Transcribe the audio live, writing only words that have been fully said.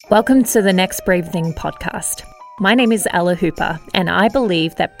Welcome to the Next Brave Thing podcast. My name is Ella Hooper, and I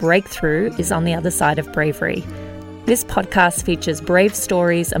believe that breakthrough is on the other side of bravery. This podcast features brave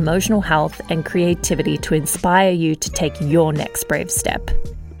stories, emotional health, and creativity to inspire you to take your next brave step.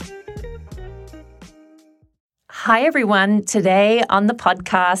 Hi, everyone. Today on the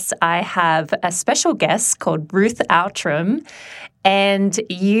podcast, I have a special guest called Ruth Outrum, and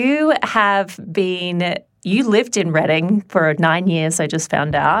you lived in Reading for 9 years, I just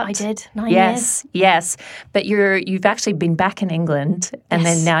found out. I did, 9 years. Yes. But you've actually been back in England, and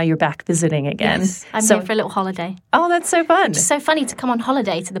then now you're back visiting again. Yes, I'm here for a little holiday. Oh, that's so fun. It's so funny to come on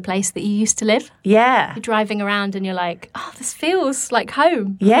holiday to the place that you used to live. Yeah. You're driving around and you're like, oh, this feels like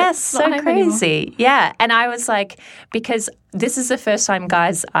home. Yes, so crazy. Anymore. Yeah. And I was like, because this is the first time,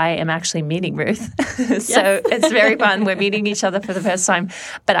 guys, I am actually meeting Ruth. So it's very fun. We're meeting each other for the first time.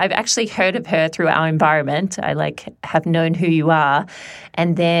 But I've actually heard of her through our environment. I have known who you are.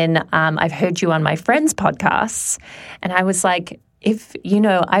 And then I've heard you on my friends' podcasts. And I was like,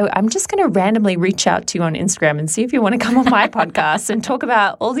 I'm just going to randomly reach out to you on Instagram and see if you want to come on my podcast and talk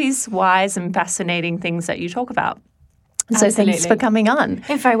about all these wise and fascinating things that you talk about. So Absolutely. Thanks for coming on.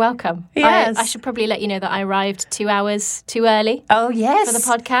 You're very welcome. Yes. I should probably let you know that I arrived 2 hours too early. Oh, yes. For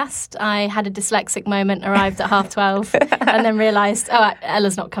the podcast. I had a dyslexic moment, arrived at 12:30 and then realised,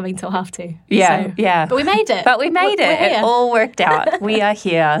 Ella's not coming till 2:30. Yeah. But we made it. It all worked out. We are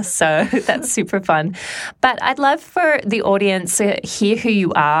here. So that's super fun. But I'd love for the audience to hear who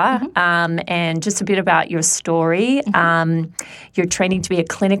you are and just a bit about your story. You're training to be a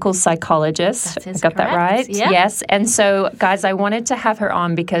clinical psychologist. That is I got correct. that right? Yeah. Yes. And so, guys, I wanted to have her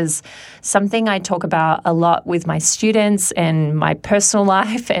on because something I talk about a lot with my students and my personal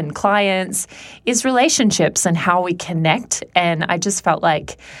life and clients is relationships and how we connect. And I just felt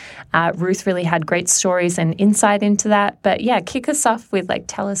like Ruth really had great stories and insight into that. But yeah, kick us off with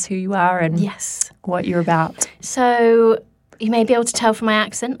tell us who you are and what you're about. So you may be able to tell from my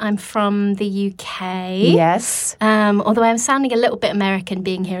accent, I'm from the UK. Yes. Although I'm sounding a little bit American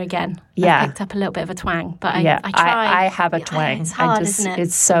being here again. Yeah. I've picked up a little bit of a twang, but I try. I have a twang. It's hard, isn't it?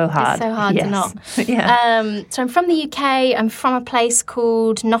 It's so hard. It's so hard to not. Yeah. So I'm from the UK. I'm from a place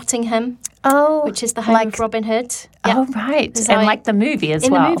called Nottingham. Oh. Which is the home of Robin Hood. Oh, right. So and like the movie as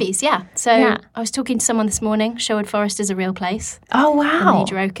well. In the movies, yeah. So I was talking to someone this morning. Sherwood Forest is a real place. Oh, wow. And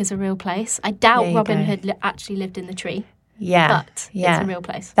Major Oak is a real place. I doubt Robin Hood actually lived in the tree. Yeah. But it's a real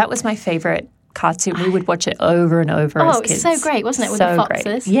place. That was my favourite cartoon. We would watch it over and over as kids. Oh, it's so great, wasn't it, with the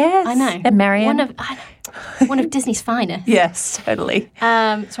foxes? Great. Yes. I know. And Marion. One of Disney's finest. Yes, totally. So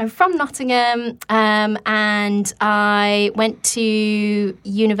I'm from Nottingham and I went to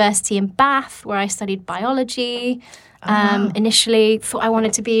university in Bath where I studied biology. Initially thought I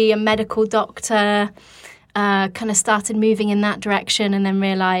wanted to be a medical doctor. Kind of started moving in that direction and then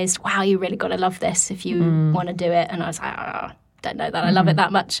realised, wow, you really got to love this if you want to do it. And I was like, don't know that I love it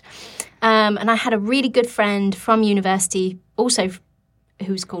that much. And I had a really good friend from university, also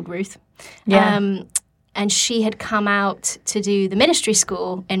who's called Ruth. Yeah. And she had come out to do the ministry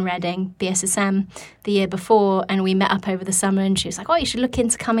school in Reading, BSSM, the year before. And we met up over the summer and she was like, you should look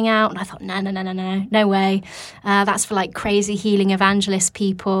into coming out. And I thought, no way. That's for crazy healing evangelist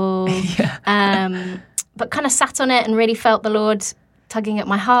people. But kind of sat on it and really felt the Lord tugging at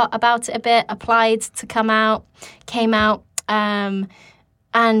my heart about it a bit, applied to come out, came out,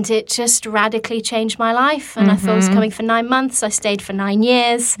 and it just radically changed my life. And I thought I was coming for 9 months. I stayed for 9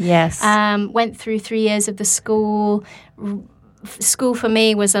 years. Yes. Went through 3 years of the school. School for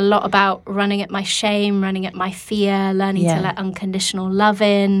me was a lot about running at my shame, running at my fear, learning to let unconditional love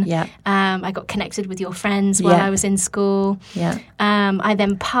in. Yeah. I got connected with your friends while I was in school. Yeah. I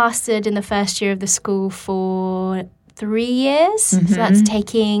then pastored in the first year of the school for 3 years. So that's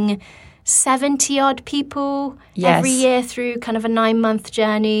taking 70-odd people every year through kind of a 9-month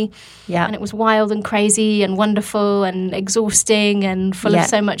journey. Yeah. And it was wild and crazy and wonderful and exhausting and full of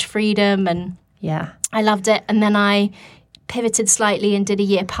so much freedom. And I loved it. And then I pivoted slightly and did a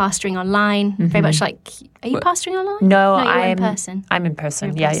year pastoring online. Very much like, are you pastoring online? No, you're in person. I'm in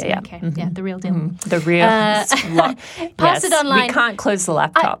person. You're in Yeah. Okay. Yeah, the real deal. The real. Pastored online. We can't close the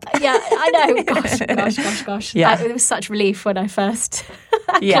laptop. I know. Gosh. Yeah. It was such relief when I first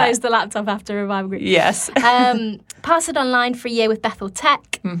closed the laptop after Revival Group. Yes. Pastored online for a year with Bethel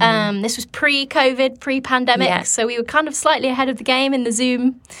Tech. This was pre-COVID, pre-pandemic. Yeah. So we were kind of slightly ahead of the game in the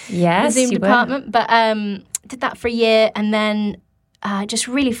Zoom department. Were. But did that for a year and then just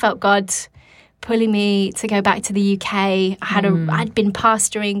really felt God pulling me to go back to the UK. I'd been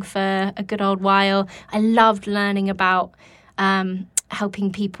pastoring for a good old while. I loved learning about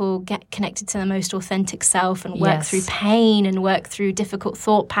helping people get connected to their most authentic self and work through pain and work through difficult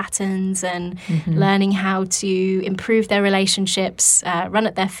thought patterns and learning how to improve their relationships, run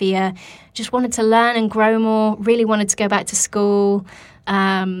at their fear. Just wanted to learn and grow more, really wanted to go back to school.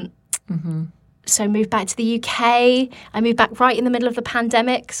 So moved back to the UK. I moved back right in the middle of the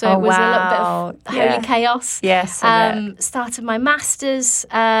pandemic, so it was a little bit of holy chaos. Yes. Started my master's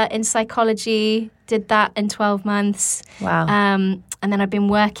in psychology, did that in 12 months. Wow. And then I've been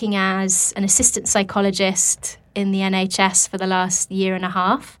working as an assistant psychologist in the NHS for the last year and a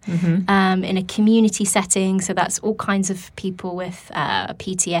half in a community setting. So that's all kinds of people with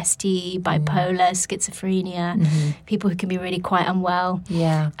PTSD, bipolar, schizophrenia, people who can be really quite unwell.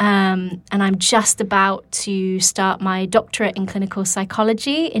 And I'm just about to start my doctorate in clinical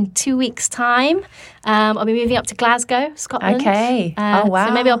psychology in 2 weeks' time. I'll be moving up to Glasgow, Scotland. Okay. Oh, wow.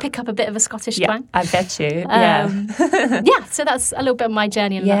 So maybe I'll pick up a bit of a Scottish twang. I bet you. So that's a little bit of my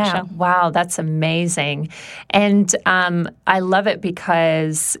journey in a nutshell. Wow, that's amazing. And I love it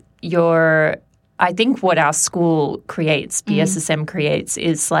because I think what our school creates, BSSM creates,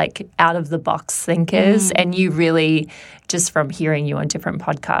 is like out-of-the-box thinkers. And you really, just from hearing you on different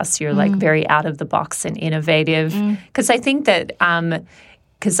podcasts, you're like very out-of-the-box and innovative. Because I think that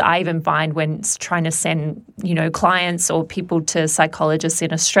because I even find when trying to send, clients or people to psychologists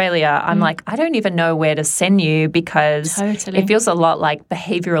in Australia, I'm like, I don't even know where to send you because it feels a lot like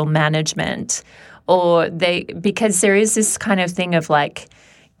behavioral management. Because there is this kind of thing of like,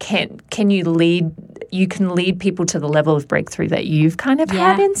 can you lead people to the level of breakthrough that you've kind of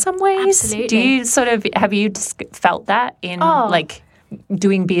had in some ways? Absolutely. Do you have you just felt that in like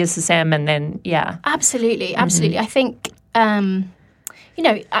doing BSSM and then, Absolutely. I think,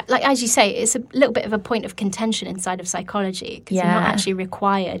 like as you say, it's a little bit of a point of contention inside of psychology because you're not actually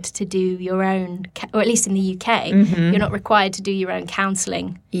required to do your own, or at least in the UK, you're not required to do your own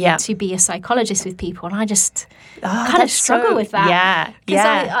counselling to be a psychologist with people. And I just kind of struggle with that. Because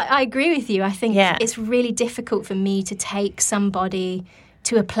I agree with you. I think it's really difficult for me to take somebody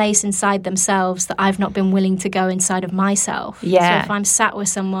to a place inside themselves that I've not been willing to go inside of myself. So if I'm sat with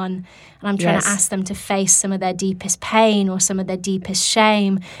someone and I'm trying to ask them to face some of their deepest pain or some of their deepest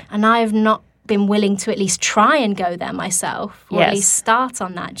shame, and I've not been willing to at least try and go there myself, or at least start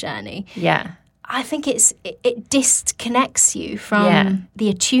on that journey, I think it disconnects you from the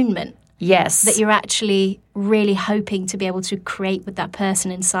attunement that you're actually really hoping to be able to create with that person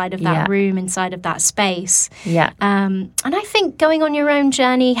inside of that room, inside of that space. And I think going on your own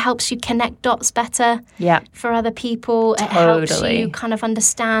journey helps you connect dots better for other people. It helps you kind of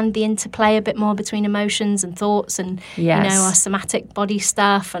understand the interplay a bit more between emotions and thoughts and, our somatic body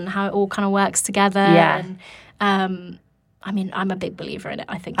stuff and how it all kind of works together. And, I'm a big believer in it.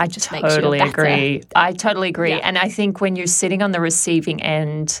 I think it just makes you better. I totally agree. And I think when you're sitting on the receiving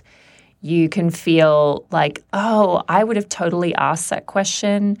end, you can feel like, oh, I would have totally asked that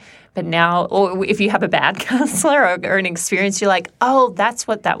question. But now, or if you have a bad counselor or an experience, you're like, oh, that's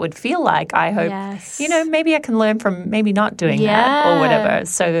what that would feel like. I hope, maybe I can learn from maybe not doing that or whatever.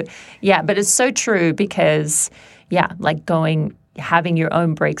 So, but it's so true because, like having your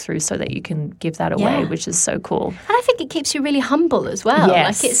own breakthrough so that you can give that away, which is so cool. And I think it keeps you really humble as well.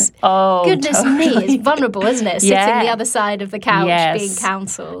 Yes. Like it's, goodness me, it's vulnerable, isn't it? Sitting the other side of the couch being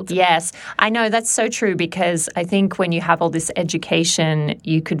counselled. Yes. I know that's so true because I think when you have all this education,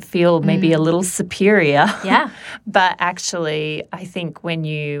 you could feel maybe a little superior. But actually, I think when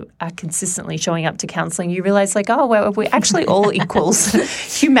you are consistently showing up to counselling, you realise like, oh, well, we're actually all equals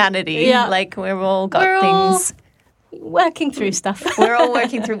humanity. Like we've all got things. Working through stuff. We're all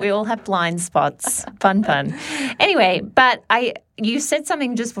working through. We all have blind spots. Fun. Anyway, but you said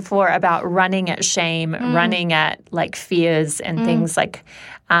something just before about running at shame, running at like fears and things like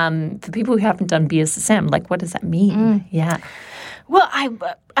for people who haven't done BSSM, like what does that mean? Well,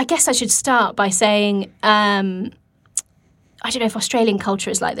 I guess I should start by saying I don't know if Australian culture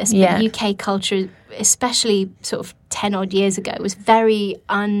is like this, but UK culture, especially sort of 10 odd years ago, was very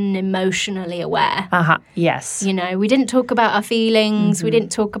unemotionally aware. Yes. We didn't talk about our feelings. We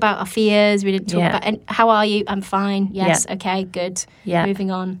didn't talk about our fears. We didn't talk about, and how are you? I'm fine. Yes. Okay, good. Moving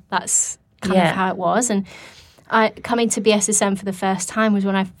on. That's kind of how it was. And coming to BSSM for the first time was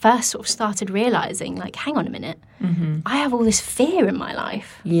when I first sort of started realising, like, hang on a minute, I have all this fear in my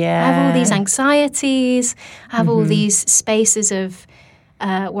life. I have all these anxieties. I have all these spaces of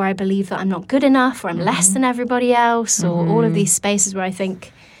where I believe that I'm not good enough or I'm less than everybody else, or all of these spaces where I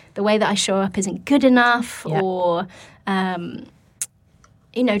think the way that I show up isn't good enough, or,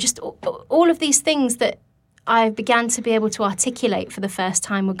 just all of these things that I began to be able to articulate for the first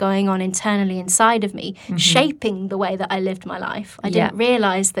time were going on internally inside of me, shaping the way that I lived my life. I didn't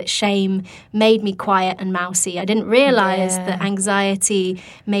realize that shame made me quiet and mousy. I didn't realize that anxiety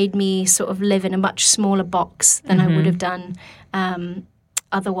made me sort of live in a much smaller box than I would have done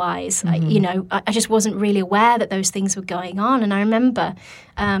otherwise. I just wasn't really aware that those things were going on. And I remember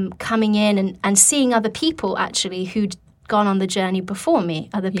coming in and seeing other people actually who'd gone on the journey before me,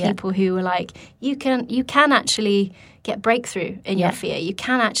 other people who were like, you can actually get breakthrough in your fear. You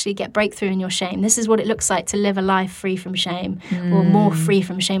can actually get breakthrough in your shame. This is what it looks like to live a life free from shame, or more free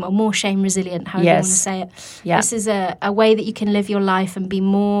from shame, or more shame resilient, however you want to say it. This is a way that you can live your life and be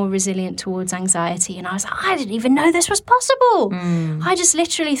more resilient towards anxiety. And I was like, I didn't even know this was possible. I just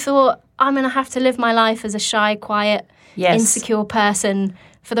literally thought, I'm going to have to live my life as a shy, quiet, insecure person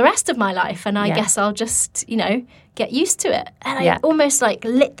for the rest of my life. And I guess I'll just, get used to it. And I almost like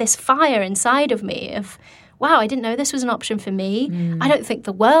lit this fire inside of me of, wow, I didn't know this was an option for me. I don't think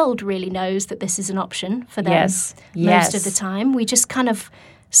the world really knows that this is an option for them most of the time. We just kind of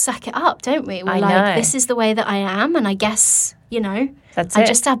suck it up, don't we? We're like, this is the way that I am, and I guess, I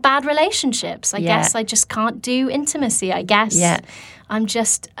just have bad relationships. I guess I just can't do intimacy. I guess I'm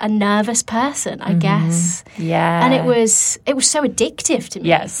just a nervous person, I guess. And it was so addictive to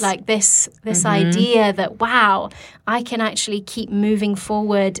me. Like this idea that, wow, I can actually keep moving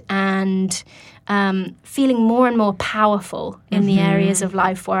forward and feeling more and more powerful in the areas of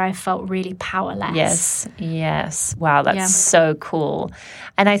life where I felt really powerless. Yes. Wow, that's so cool.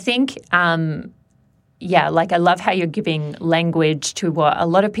 And I think, I love how you're giving language to what a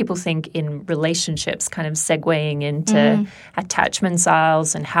lot of people think in relationships, kind of segueing into attachment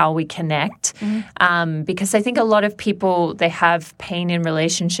styles and how we connect. Because I think a lot of people, they have pain in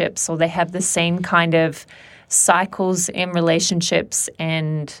relationships, or they have the same kind of cycles in relationships,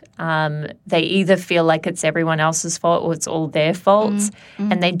 and they either feel like it's everyone else's fault or it's all their fault,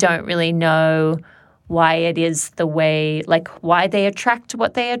 and they don't really know why it is the way, like why they attract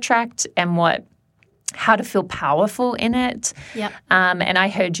what they attract and how to feel powerful in it. And I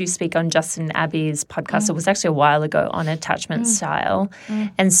heard you speak on Justin Abbey's podcast. It was actually a while ago on attachment style.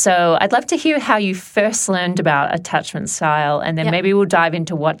 And so I'd love to hear how you first learned about attachment style, and then maybe we'll dive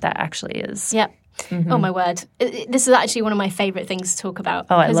into what that actually is. Oh, my word. This is actually one of my favorite things to talk about.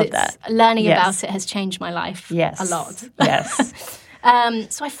 Oh, I love that. Learning about it has changed my life a lot.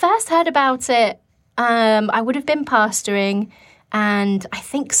 So I first heard about it, I would have been pastoring, and I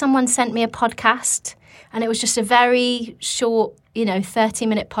think someone sent me a podcast, and it was just a very short,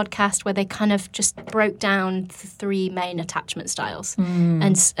 30-minute podcast where they kind of just broke down the three main attachment styles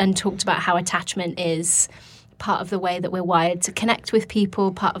and talked about how attachment is part of the way that we're wired to connect with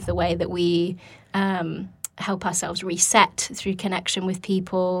people, part of the way that we help ourselves reset through connection with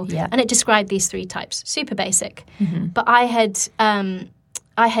people. And it described these three types, super basic. But I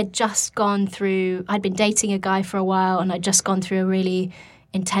had just gone through, I'd been dating a guy for a while, and I'd just gone through a really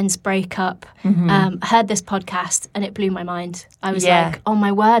intense breakup. Heard this podcast, and it blew my mind. I was like, oh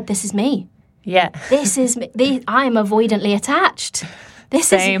my word, this is me. This is me. I am avoidantly attached.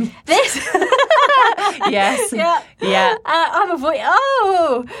 Same. I'm avoiding.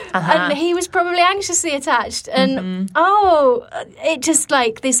 And he was probably anxiously attached, and it just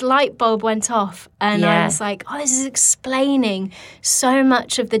like this light bulb went off, and I was like, this is explaining so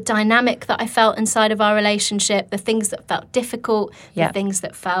much of the dynamic that I felt inside of our relationship, the things that felt difficult, the things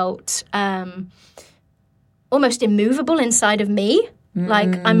that felt almost immovable inside of me.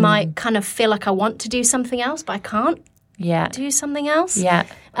 Like I might kind of feel like I want to do something else, but I can't. Do something else.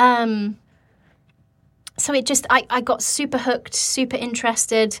 So it just, I got super hooked, super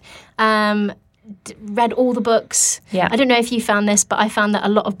interested, read all the books. I don't know if you found this, but I found that a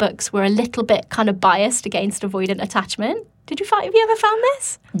lot of books were a little bit kind of biased against avoidant attachment. Have you ever found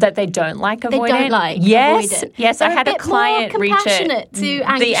this? That they don't like avoidant? They don't like avoidant. Yes, I had a client reach it. They're a bit more compassionate to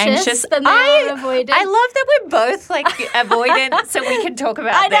anxious than they are avoidant. I love that we're both like avoidant, so we can talk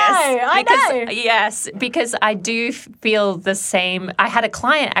about this. I know. Yes, because I do feel the same. I had a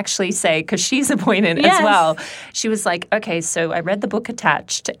client actually say, because she's avoidant as well, she was like, okay, so I read the book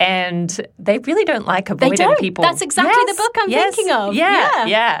Attached, and they really don't like avoidant people. That's exactly the book I'm thinking of.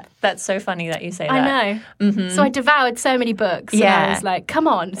 Yeah. That's so funny that you say that. I know. So I devoured so many books. And I was like, come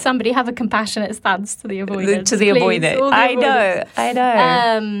on, somebody have a compassionate stance to the avoidant. Avoidant. I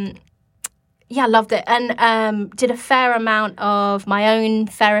know. I loved it. And did a fair amount of my own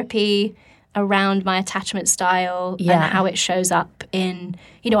therapy around my attachment style and how it shows up in,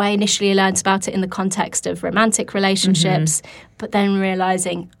 I initially learned about it in the context of romantic relationships, but then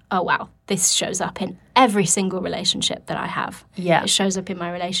realizing, oh, wow, this shows up in every single relationship that I have. Yeah. It shows up in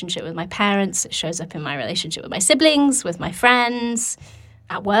my relationship with my parents. It shows up in my relationship with my siblings, with my friends,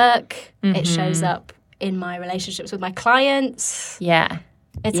 at work. It shows up in my relationships with my clients. Yeah.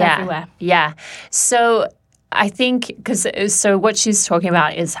 It's everywhere. Yeah. So I think so what she's talking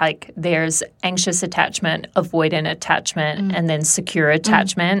about is like there's anxious attachment, avoidant attachment, and then secure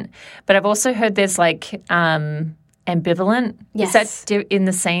attachment. But I've also heard there's like ambivalent. Yes. Is that in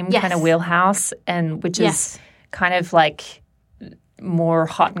the same kind of wheelhouse? And which is kind of like more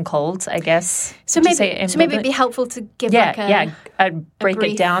hot and cold, I guess. So maybe it'd be helpful to give I'd break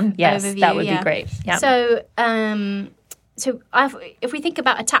it down. Yes, overview, that would be great. Yeah. So if we think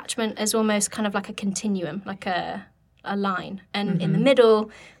about attachment as almost kind of like a continuum, like a line, and in the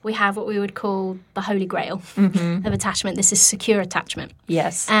middle we have what we would call the holy grail of attachment. This is secure attachment.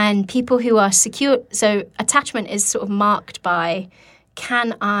 Yes. And people who are secure, so attachment is sort of marked by,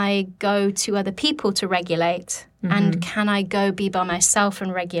 can I go to other people to regulate, and can I go be by myself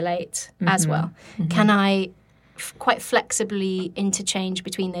and regulate as well? Can I quite flexibly interchange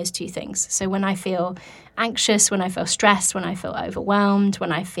between those two things? So when I feel anxious, when I feel stressed, when I feel overwhelmed,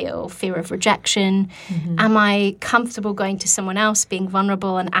 when I feel fear of rejection, am I comfortable going to someone else, being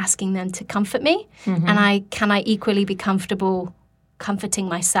vulnerable and asking them to comfort me? And can I equally be comfortable comforting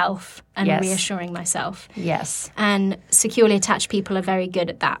myself and reassuring myself? Yes. And securely attached people are very good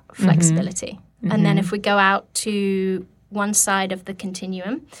at that flexibility. And then if we go out to one side of the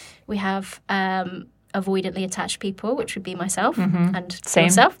continuum, we have avoidantly attached people, which would be myself and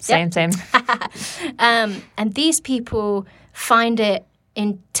myself. Same. And these people find it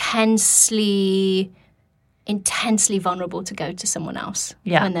intensely vulnerable to go to someone else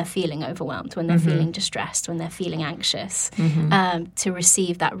when they're feeling overwhelmed, when they're feeling distressed, when they're feeling anxious, to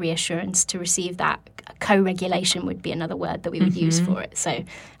receive that reassurance, to receive that co-regulation would be another word that we would use for it. So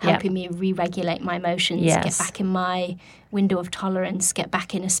helping me re-regulate my emotions, get back in my window of tolerance, get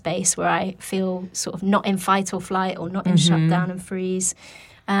back in a space where I feel sort of not in fight or flight or not in shut down and freeze.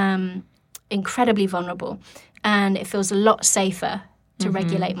 Incredibly vulnerable. And it feels a lot safer to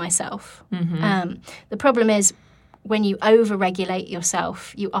regulate myself. The problem is when you over-regulate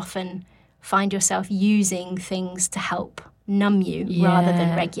yourself, you often find yourself using things to help numb you rather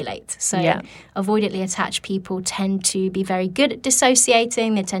than regulate. So avoidantly attached people tend to be very good at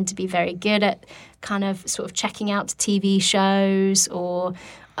dissociating. They tend to be very good at kind of sort of checking out TV shows, or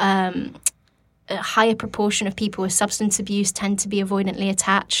a higher proportion of people with substance abuse tend to be avoidantly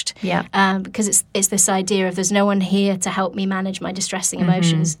attached. Because it's this idea of there's no one here to help me manage my distressing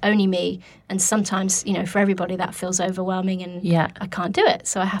emotions, only me. And sometimes, for everybody that feels overwhelming and I can't do it.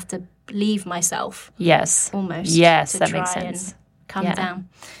 So I have to leave myself. Almost. Yes, to that try makes sense. And calm down.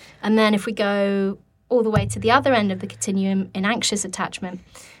 And then if we go all the way to the other end of the continuum in anxious attachment,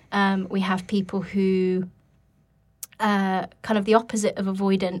 we have people who kind of the opposite of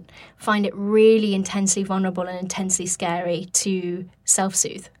avoidant, find it really intensely vulnerable and intensely scary to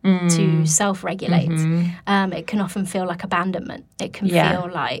self-soothe, to self-regulate. It can often feel like abandonment. It can feel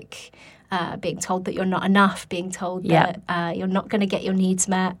like being told that you're not enough, being told that you're not going to get your needs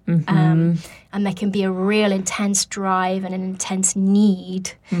met. And there can be a real intense drive and an intense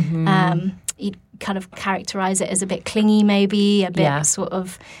need. You'd kind of characterize it as a bit clingy, maybe, a bit sort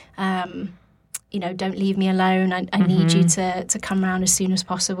of... don't leave me alone. I need you to come around as soon as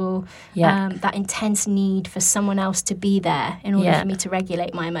possible. That intense need for someone else to be there in order for me to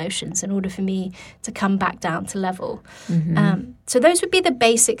regulate my emotions, in order for me to come back down to level. So those would be the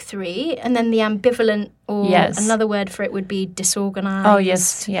basic three. And then the ambivalent, or another word for it would be disorganized. Oh,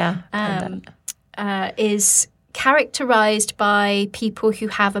 yes. Is characterized by people who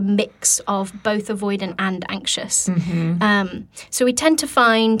have a mix of both avoidant and anxious. So we tend to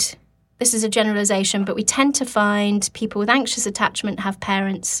find... This is a generalization, but we tend to find people with anxious attachment have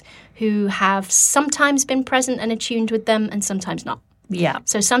parents who have sometimes been present and attuned with them and sometimes not.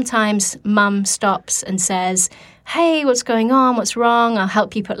 So sometimes mum stops and says, hey, what's going on? What's wrong? I'll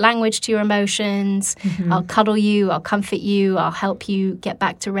help you put language to your emotions. I'll cuddle you. I'll comfort you. I'll help you get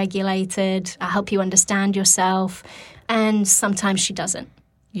back to regulated. I'll help you understand yourself. And sometimes she doesn't.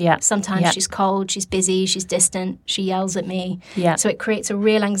 Sometimes she's cold, she's busy, she's distant, she yells at me. So it creates a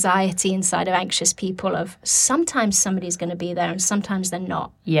real anxiety inside of anxious people of sometimes somebody's going to be there and sometimes they're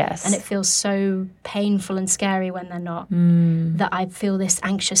not. And it feels so painful and scary when they're not, that I feel this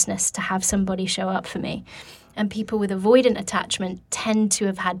anxiousness to have somebody show up for me. And people with avoidant attachment tend to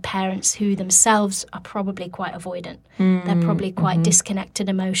have had parents who themselves are probably quite avoidant. They're probably quite disconnected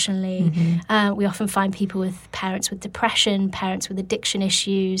emotionally. We often find people with parents with depression, parents with addiction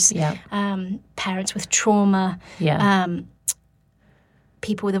issues, parents with trauma.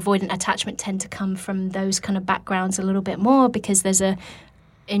 People with avoidant attachment tend to come from those kind of backgrounds a little bit more, because there's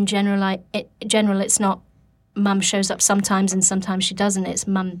in general, it's not mum shows up sometimes and sometimes she doesn't. It's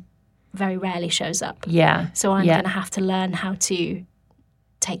mum very rarely shows up. So I'm going to have to learn how to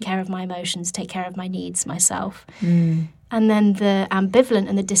take care of my emotions, take care of my needs myself. And then the ambivalent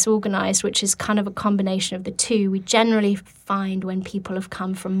and the disorganized, which is kind of a combination of the two, we generally find when people have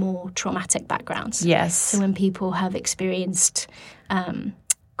come from more traumatic backgrounds. So when people have experienced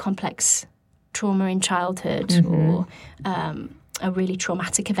complex trauma in childhood or a really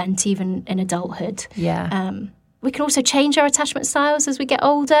traumatic event even in adulthood. We can also change our attachment styles as we get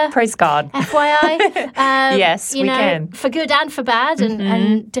older. Praise God. FYI. Yes, we can. For good and for bad.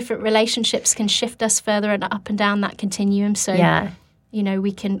 And different relationships can shift us further and up and down that continuum. So,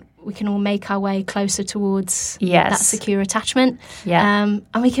 we can all make our way closer towards that secure attachment. And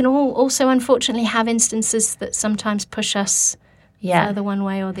we can all also, unfortunately, have instances that sometimes push us further one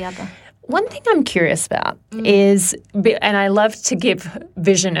way or the other. One thing I'm curious about is, and I love to give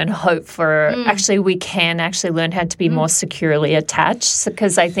vision and hope for actually we can actually learn how to be more securely attached,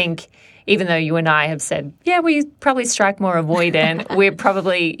 because I think even though you and I have said, we probably strike more avoidant, we're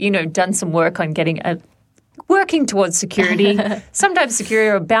probably, done some work on working towards security. Sometimes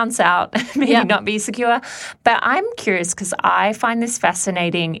security will bounce out, maybe not be secure. But I'm curious because I find this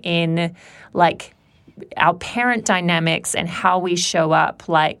fascinating in our parent dynamics and how we show up,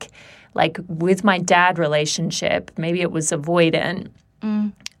 like with my dad relationship, maybe it was avoidant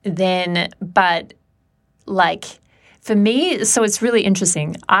then, but for me, so it's really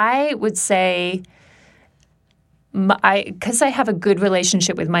interesting. I would say, because I have a good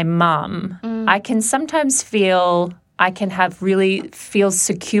relationship with my mum, I can sometimes feel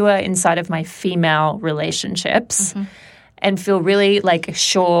secure inside of my female relationships and feel really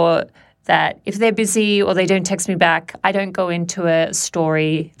sure that if they're busy or they don't text me back, I don't go into a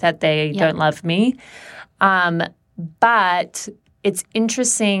story that they don't love me. But it's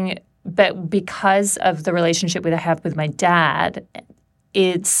interesting, but because of the relationship that I have with my dad,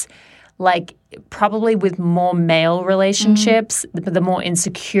 it's probably with more male relationships, the more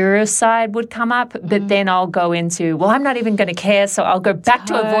insecure side would come up. But then I'll go into, well, I'm not even going to care, so I'll go back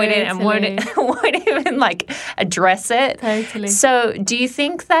to avoid it and won't even address it. Totally. So do you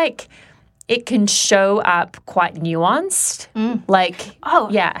think it can show up quite nuanced?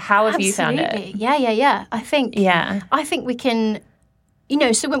 How have you found it? Yeah. I think we can,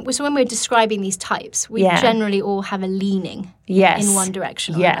 so when we're describing these types, we generally all have a leaning in one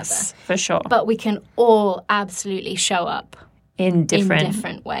direction or another. Yes, for sure. But we can all absolutely show up in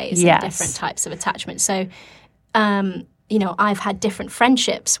different ways, in different types of attachment. So, I've had different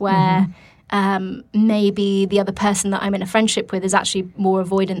friendships where maybe the other person that I'm in a friendship with is actually more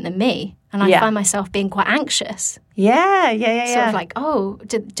avoidant than me. And I find myself being quite anxious. Sort of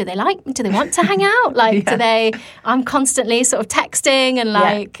do they like me? Do they want to hang out? I'm constantly sort of texting and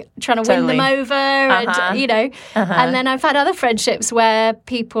trying to win them over. And, and then I've had other friendships where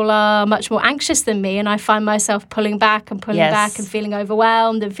people are much more anxious than me, and I find myself pulling back and feeling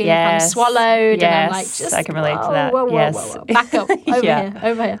overwhelmed and feeling kind of swallowed. And I'm just, I can relate to that. Whoa. Back up,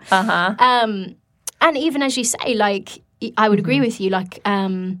 over here. And even as you say, I would agree with you,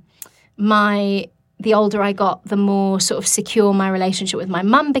 the older I got, the more sort of secure my relationship with my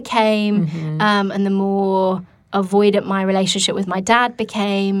mum became, and the more avoidant my relationship with my dad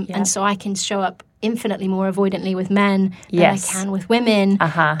became. And so I can show up infinitely more avoidantly with men than I can with women.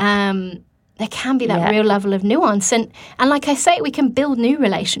 There can be that real level of nuance. And like I say, we can build new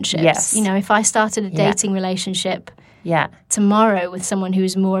relationships. If I started a dating relationship tomorrow with someone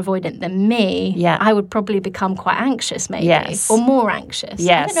who's more avoidant than me, I would probably become quite anxious maybe, or more anxious.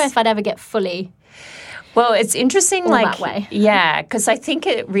 I don't know if I'd ever get fully Well, it's interesting, that way. Because I think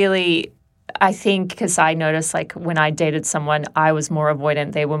because I noticed when I dated someone, I was more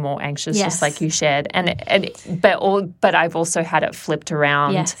avoidant, they were more anxious, just like you shared. But I've also had it flipped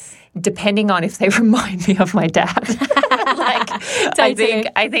around, depending on if they remind me of my dad. Totally.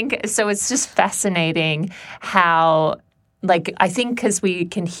 I think so. It's just fascinating how. I think because we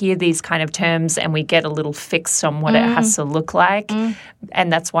can hear these kind of terms and we get a little fixed on what it has to look like.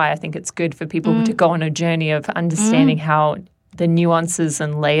 And that's why I think it's good for people to go on a journey of understanding how the nuances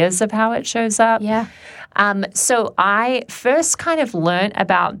and layers of how it shows up. So I first kind of learned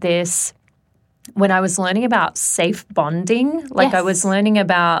about this when I was learning about safe bonding. I was learning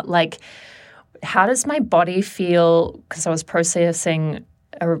about how does my body feel, because I was processing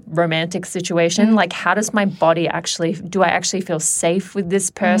a romantic situation, like how does my body do I actually feel safe with this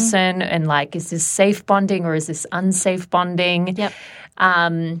person? And like, is this safe bonding or is this unsafe bonding? Yep.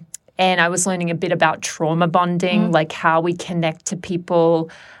 And I was learning a bit about trauma bonding, like how we connect to people,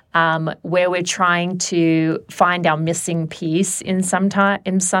 where we're trying to find our missing piece in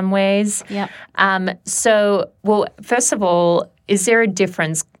some ways. Yep. So, well, first of all, is there a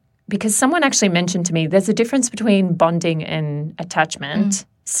difference? Because someone actually mentioned to me there's a difference between bonding and attachment.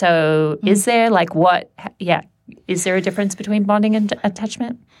 So is there is there a difference between bonding and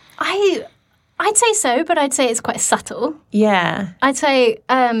attachment? I'd say so, but I'd say it's quite subtle. Yeah. I'd say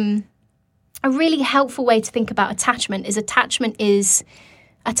a really helpful way to think about attachment is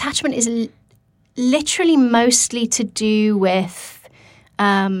literally mostly to do with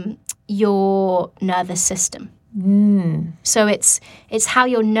your nervous system. So it's how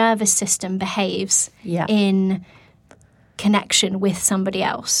your nervous system behaves in connection with somebody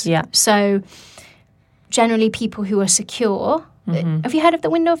else. Yeah. So generally people who are secure, have you heard of the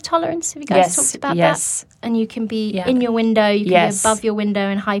window of tolerance? Have you guys talked about that? And you can be in your window, you can be above your window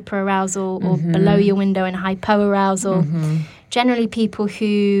in hyperarousal or below your window in hypoarousal. Generally people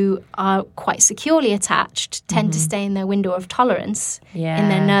who are quite securely attached tend to stay in their window of tolerance in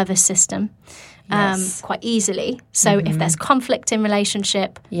their nervous system. Quite easily. So if there's conflict in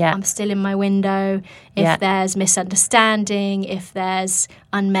relationship, I'm still in my window. If there's misunderstanding, if there's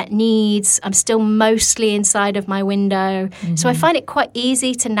unmet needs, I'm still mostly inside of my window. So I find it quite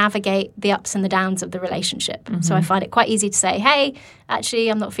easy to navigate the ups and the downs of the relationship. So I find it quite easy to say, hey, actually,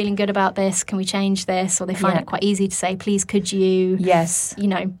 I'm not feeling good about this. Can we change this? Or they find it quite easy to say, please, could you? Yes.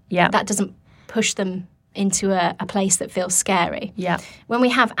 That doesn't push them into a place that feels scary. Yeah. When we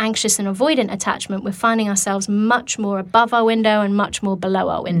have anxious and avoidant attachment, we're finding ourselves much more above our window and much more below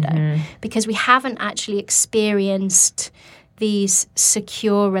our window because we haven't actually experienced these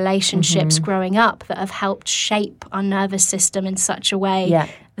secure relationships growing up that have helped shape our nervous system in such a way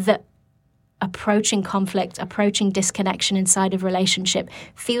that approaching conflict, approaching disconnection inside of relationship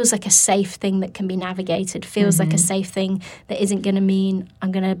feels like a safe thing that can be navigated, feels like a safe thing that isn't going to mean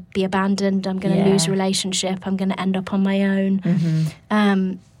I'm going to be abandoned, I'm going to lose a relationship, I'm going to end up on my own.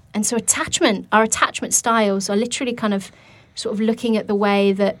 And so our attachment styles are literally kind of sort of looking at the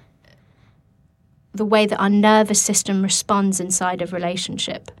way that our nervous system responds inside of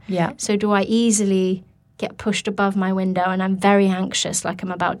relationship. Yeah. So do I easily get pushed above my window and I'm very anxious, like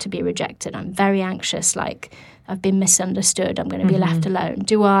I'm about to be rejected. I'm very anxious, like I've been misunderstood. I'm going to be left alone.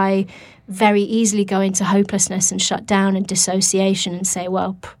 Do I very easily go into hopelessness and shut down and dissociation and say,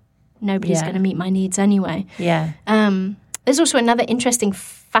 well, nobody's going to meet my needs anyway? Yeah. There's also another interesting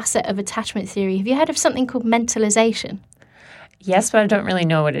facet of attachment theory. Have you heard of something called mentalization? Yes, but I don't really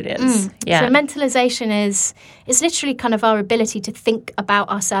know what it is. So mentalization is literally kind of our ability to think about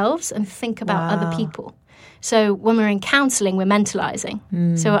ourselves and think about other people. So when we're in counselling, we're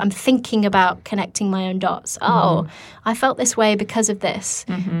mentalising. So I'm thinking about connecting my own dots. Oh, I felt this way because of this.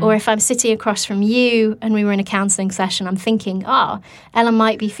 Or if I'm sitting across from you and we were in a counselling session, I'm thinking, Ella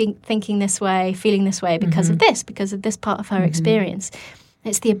might be thinking this way, feeling this way because of this part of her experience.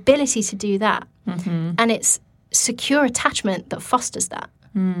 It's the ability to do that. And it's secure attachment that fosters that.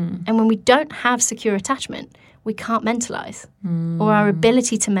 And when we don't have secure attachment, we can't mentalise. Or our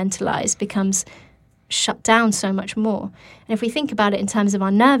ability to mentalise becomes shut down so much more. And if we think about it in terms of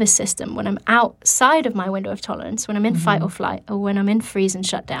our nervous system, when I'm outside of my window of tolerance, when I'm in fight or flight, or when I'm in freeze and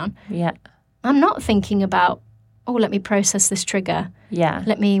shut down, I'm not thinking about, let me process this trigger.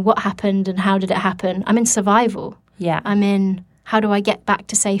 What happened and how did it happen? I'm in survival. I'm in, how do I get back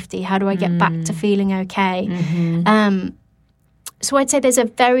to safety? How do I get back to feeling okay? So I'd say there's a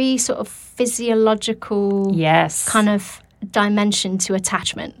very sort of physiological kind of dimension to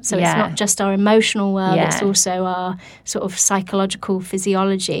attachment. So it's not just our emotional world, it's also our sort of psychological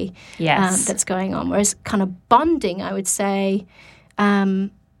physiology that's going on. Whereas kind of bonding, I would say,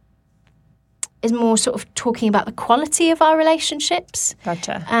 is more sort of talking about the quality of our relationships.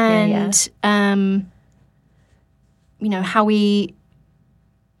 Gotcha. And, how we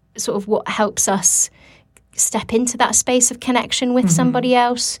sort of what helps us step into that space of connection with somebody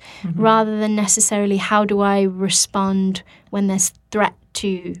else rather than necessarily how do I respond when there's threat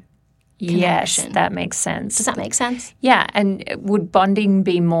to connection. Yes, that makes sense. Does that make sense? Yeah, and would bonding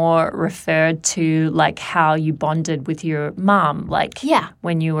be more referred to like how you bonded with your mom, like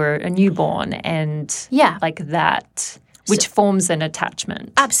when you were a newborn and like that, which forms an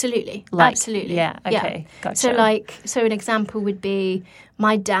attachment? Absolutely. Absolutely. Yeah, okay, gotcha. So an example would be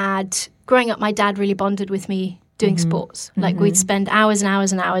growing up, my dad really bonded with me doing sports. Like we'd spend hours and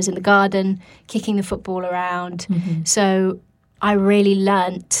hours and hours in the garden, kicking the football around. So I really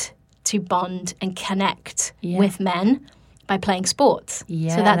learnt to bond and connect with men by playing sports.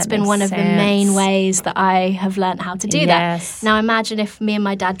 Yeah, so that's been one of the main ways that I have learnt how to do that. Now imagine if me and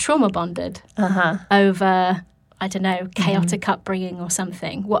my dad trauma bonded over, I don't know, chaotic upbringing or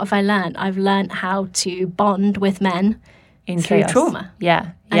something. What have I learnt? I've learnt how to bond with men through trauma.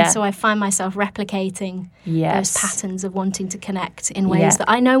 And so I find myself replicating those patterns of wanting to connect in ways that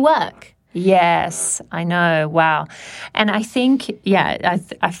I know work. Yes, I know. Wow. And I think,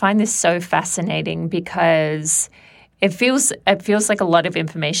 I find this so fascinating because it feels like a lot of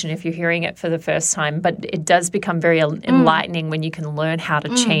information if you're hearing it for the first time, but it does become very enlightening when you can learn how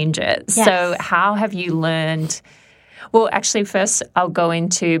to change it. Yes. So how have you learned? Well, actually, first I'll go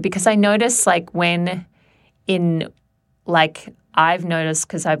into, because I notice like when I've noticed,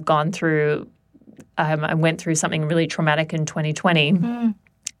 because I've gone through, I went through something really traumatic in 2020, and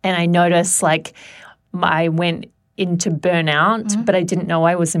I noticed like I went into burnout, but I didn't know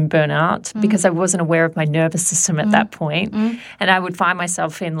I was in burnout because I wasn't aware of my nervous system at that point. And I would find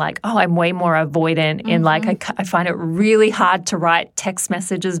myself in like, I'm way more avoidant in like, I find it really hard to write text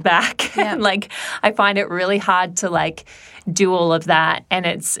messages back. Like I find it really hard to like do all of that. And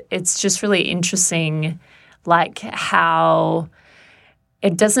it's just really interesting like how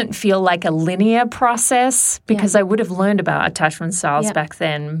it doesn't feel like a linear process because I would have learned about attachment styles back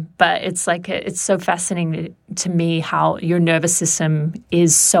then. But it's like it's so fascinating to me how your nervous system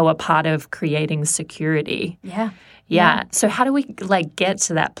is so a part of creating security. Yeah. So how do we like get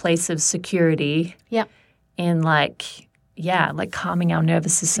to that place of security? And like calming our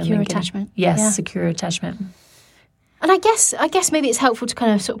nervous system. Secure attachment. Yes, secure attachment. And I guess maybe it's helpful to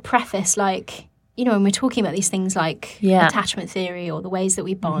kind of sort of preface like, you know, when we're talking about these things like attachment theory or the ways that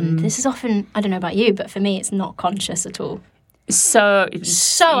we bond, this is often, I don't know about you, but for me, it's not conscious at all. So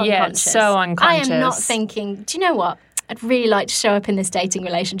unconscious. So unconscious. I am not thinking, do you know what? I'd really like to show up in this dating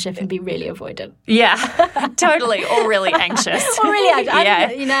relationship and be really avoidant. Yeah, totally. Or really anxious. Or really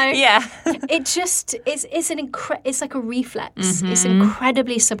anxious. You know? Yeah. It just, it's like a reflex. It's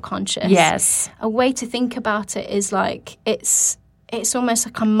incredibly subconscious. Yes. A way to think about it is like, it's almost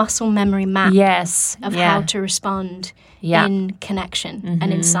like a muscle memory map of how to respond in connection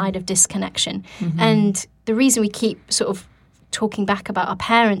and inside of disconnection. And the reason we keep sort of talking back about our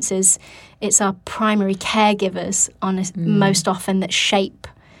parents is it's our primary caregivers most often that shape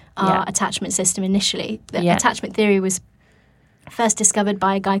our attachment system initially. The attachment theory was first discovered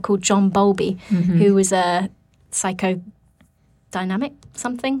by a guy called John Bowlby, who was a psychodynamic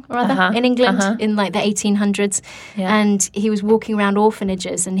something or other in England in like the 1800s. And he was walking around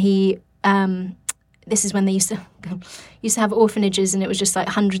orphanages and he this is when they used to have orphanages and it was just like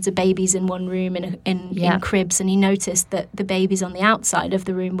hundreds of babies in one room in cribs, and he noticed that the babies on the outside of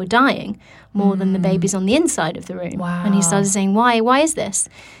the room were dying more than the babies on the inside of the room. Wow. And he started saying, why is this?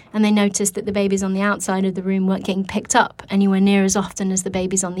 And they noticed that the babies on the outside of the room weren't getting picked up anywhere near as often as the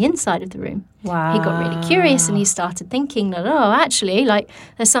babies on the inside of the room. Wow. He got really curious and he started thinking that, actually, like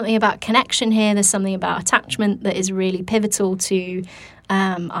there's something about connection here, there's something about attachment that is really pivotal to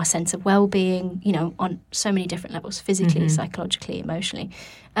our sense of well-being, you know, on so many different levels, physically, psychologically, emotionally.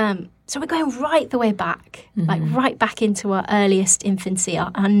 So we're going right the way back, like right back into our earliest infancy.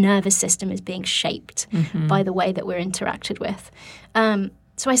 Our nervous system is being shaped by the way that we're interacted with.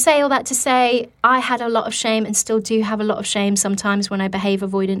 So I say all that to say I had a lot of shame and still do have a lot of shame sometimes when I behave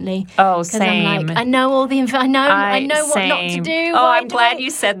avoidantly. Oh, same. I'm like, I know all the info. I know what not to do. Oh, I'm glad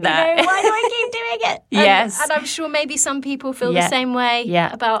you said that. You know, why do I keep doing it? Yes. And I'm sure maybe some people feel the same way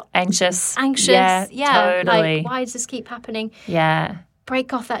about anxious. Yeah, totally. Like, why does this keep happening? Yeah.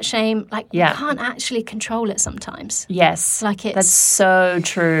 Break off that shame. Like, we can't actually control it sometimes. Yes. Like that's so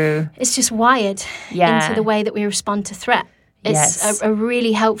true. It's just wired into the way that we respond to threat. It's a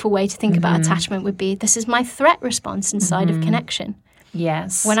really helpful way to think about attachment would be, this is my threat response inside of connection.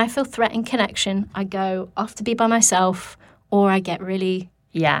 Yes. When I feel threat in connection, I go off to be by myself or I get really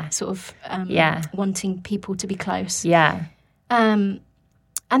sort of wanting people to be close. Yeah. And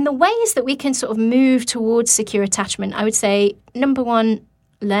the ways that we can sort of move towards secure attachment, I would say, number one,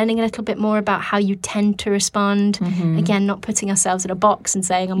 learning a little bit more about how you tend to respond. Again, not putting ourselves in a box and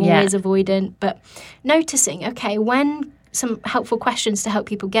saying I'm always avoidant, but noticing, okay, when some helpful questions to help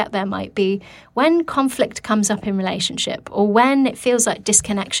people get there might be when conflict comes up in relationship or when it feels like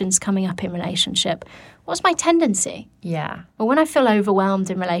disconnection's coming up in relationship, what's my tendency? Yeah. Or when I feel overwhelmed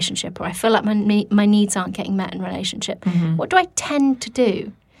in relationship or I feel like my needs aren't getting met in relationship, what do I tend to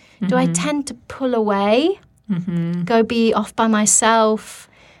do? Do I tend to pull away, go be off by myself,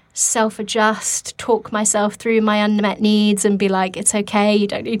 self-adjust, talk myself through my unmet needs and be like, it's okay, you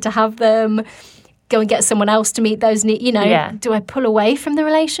don't need to have them. Go and get someone else to meet those needs. Do I pull away from the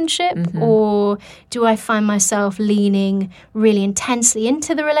relationship or do I find myself leaning really intensely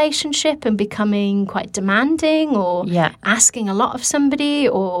into the relationship and becoming quite demanding or asking a lot of somebody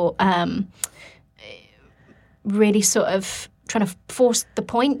or really sort of trying to force the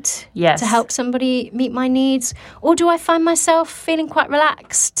point to help somebody meet my needs? Or do I find myself feeling quite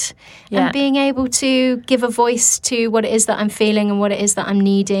relaxed and being able to give a voice to what it is that I'm feeling and what it is that I'm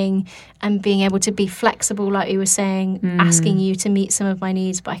needing and being able to be flexible, like you were saying, asking you to meet some of my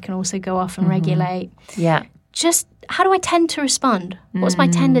needs, but I can also go off and regulate. Yeah. Just how do I tend to respond? What's my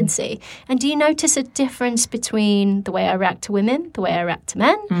tendency? And do you notice a difference between the way I react to women, the way I react to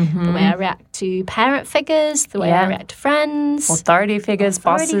men, the way I react to parent figures, the way I react to friends? Authority figures,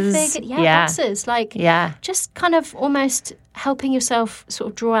 bosses. Bosses. Just kind of almost helping yourself sort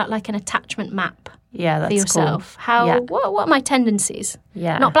of draw out like an attachment map for yourself. Cool. What are my tendencies?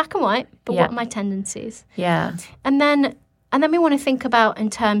 Not black and white, but what are my tendencies? And then we want to think about in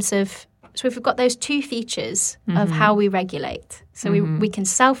terms of, so if we've got those two features of how we regulate. So we can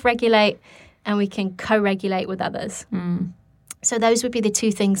self-regulate and we can co-regulate with others. So those would be the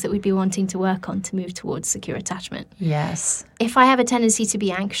two things that we'd be wanting to work on to move towards secure attachment. Yes. If I have a tendency to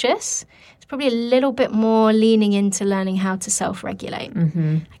be anxious, it's probably a little bit more leaning into learning how to self-regulate.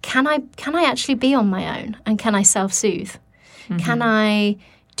 Can I actually be on my own and can I self-soothe? Can I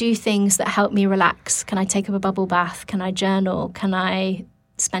do things that help me relax? Can I take up a bubble bath? Can I journal? Can I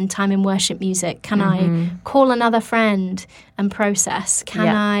spend time in worship music? Can I call another friend and process? Can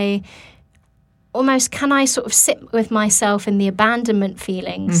I sort of sit with myself in the abandonment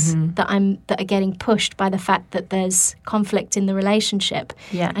feelings that are getting pushed by the fact that there's conflict in the relationship?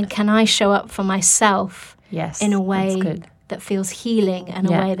 And can I show up for myself in a way that feels healing and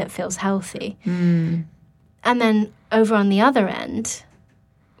a way that feels healthy? And then over on the other end,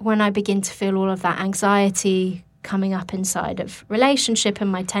 when I begin to feel all of that anxiety coming up inside of relationship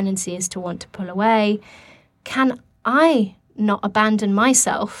and my tendency is to want to pull away, can I not abandon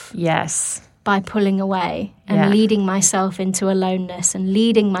myself by pulling away and leading myself into aloneness and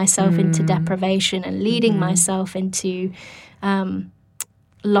leading myself into deprivation and leading myself into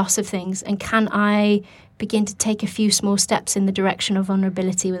loss of things? And can I begin to take a few small steps in the direction of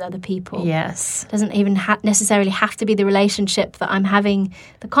vulnerability with other people? Doesn't even necessarily have to be the relationship that I'm having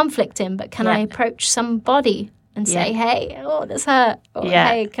the conflict in, but can I approach somebody and say, hey, this hurt, or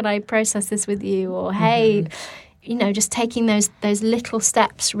hey, can I process this with you, or hey, just taking those little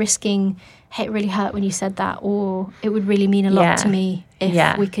steps, risking, hey, it really hurt when you said that, or it would really mean a lot to me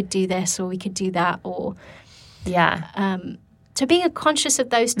if we could do this or we could do that, or so being conscious of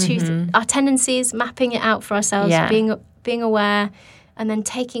those two our tendencies, mapping it out for ourselves, being aware, and then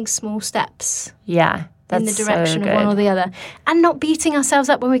taking small steps in the direction of one or the other, and not beating ourselves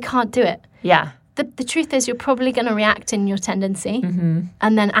up when we can't do it. The truth is, you're probably going to react in your tendency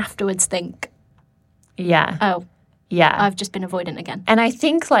and then afterwards think, I've just been avoidant again. And I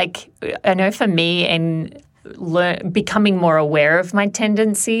think, I know for me, in becoming more aware of my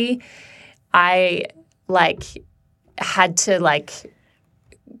tendency, I, had to,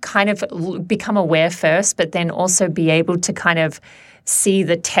 kind of become aware first, but then also be able to kind of see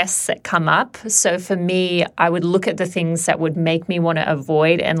the tests that come up. So for me, I would look at the things that would make me want to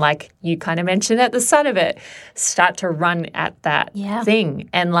avoid, and you kind of mentioned at the start of it, start to run at that thing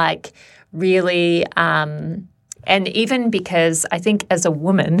and really and even because I think as a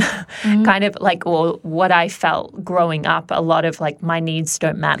woman, kind of what I felt growing up, a lot of my needs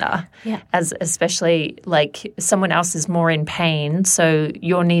don't matter, as especially someone else is more in pain, so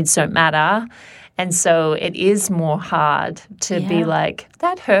your needs don't matter. And so it is more hard to be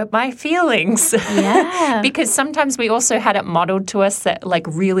that hurt my feelings. Because sometimes we also had it modeled to us that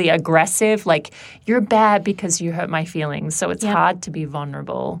really aggressive, you're bad because you hurt my feelings. So it's hard to be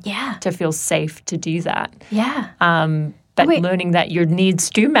vulnerable, to feel safe to do that. But learning that your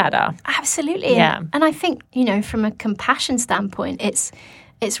needs do matter. Absolutely. And I think, from a compassion standpoint,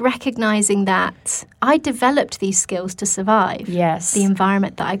 it's recognizing that I developed these skills to survive the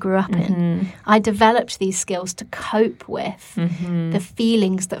environment that I grew up in. I developed these skills to cope with the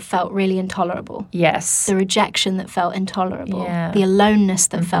feelings that felt really intolerable. The rejection that felt intolerable. The aloneness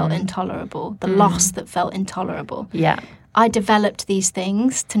that felt intolerable. The loss that felt intolerable. I developed these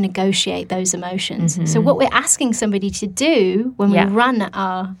things to negotiate those emotions. So what we're asking somebody to do when we run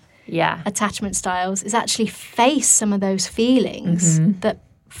our attachment styles is actually face some of those feelings that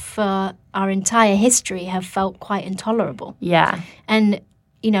for our entire history have felt quite intolerable. And,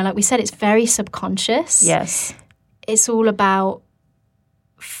 like we said, it's very subconscious. It's all about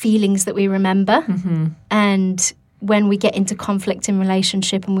feelings that we remember. And when we get into conflict in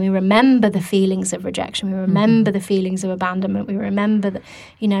relationship and we remember the feelings of rejection, we remember the feelings of abandonment, we remember that,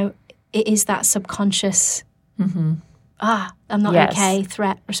 you know, it is that subconscious, I'm not okay,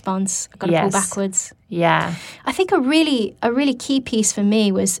 threat response. I've got to pull backwards. Yeah. I think a really key piece for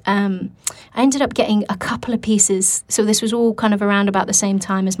me was I ended up getting a couple of pieces. So this was all kind of around about the same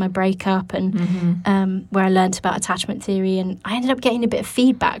time as my breakup and where I learned about attachment theory. And I ended up getting a bit of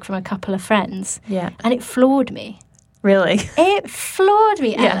feedback from a couple of friends. Yeah. And it floored me. Really? It floored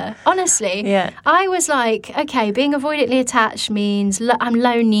me, Ella. Honestly. Yeah. I was like, okay, being avoidantly attached means I'm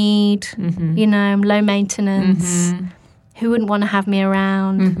low need, you know, I'm low maintenance. Who wouldn't want to have me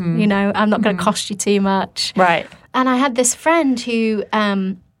around? You know, I'm not going to cost you too much. Right. And I had this friend who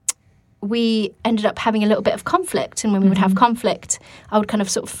we ended up having a little bit of conflict. And when we would have conflict, I would kind of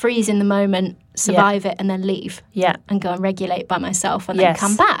sort of freeze in the moment, survive it, and then leave. Yeah. And go and regulate by myself and then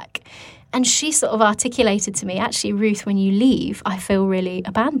come back. And she sort of articulated to me, actually, Ruth, when you leave, I feel really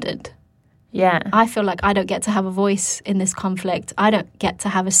abandoned. Yeah. I feel like I don't get to have a voice in this conflict. I don't get to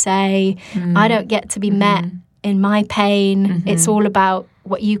have a say. I don't get to be met in my pain. It's all about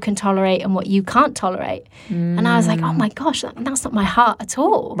what you can tolerate and what you can't tolerate. And I was like, oh my gosh, that's not my heart at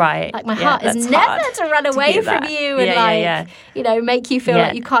all. Right. Like my heart is never to run away from you and you know, make you feel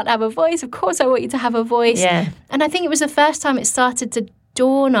like you can't have a voice. Of course I want you to have a voice. Yeah. And I think it was the first time it started to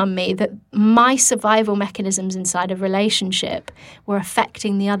dawn on me that my survival mechanisms inside a relationship were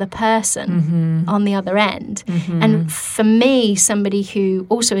affecting the other person on the other end. And for me, somebody who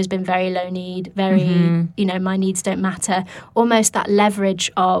also has been very low need, very, you know, my needs don't matter, almost that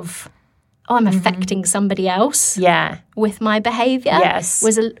leverage of, I'm affecting somebody else with my behaviour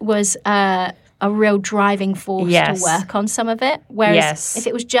was a real driving force to work on some of it. Whereas if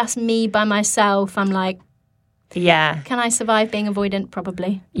it was just me by myself, I'm like, can I survive being avoidant?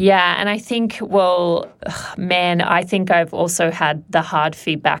 Probably. Yeah, and I think, well, man, I think I've also had the hard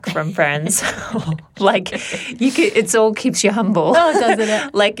feedback from friends. Like, it all keeps you humble. Oh, doesn't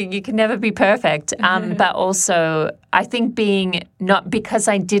it? Like, you can never be perfect. But also, I think not because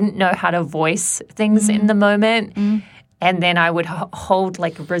I didn't know how to voice things in the moment. And then I would hold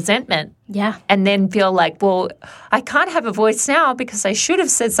like resentment. Yeah. And then feel like, well, I can't have a voice now because I should have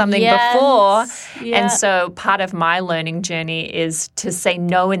said something before. Yeah. And so part of my learning journey is to say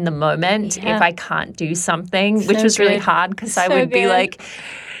no in the moment if I can't do something, which was really hard because I would be like,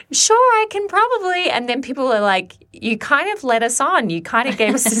 sure, I can probably. And then people are like, you kind of let us on. You kind of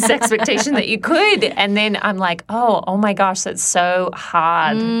gave us this expectation that you could. And then I'm like, oh my gosh, that's so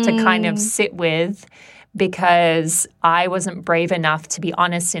hard to kind of sit with. Because I wasn't brave enough to be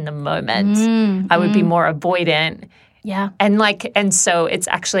honest in the moment. I would be more avoidant. Yeah. And so it's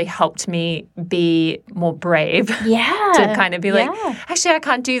actually helped me be more brave. Yeah. To kind of be like, actually, I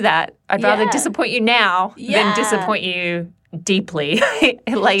can't do that. I'd rather disappoint you now than disappoint you deeply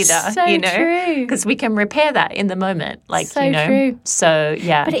later, so you know? True. Because we can repair that in the moment. Like, so you know. True. So,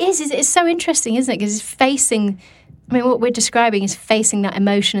 yeah. But it's so interesting, isn't it? Because it's facing... I mean, what we're describing is facing that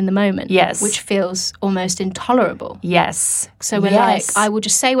emotion in the moment, which feels almost intolerable. Yes. So we're like, I will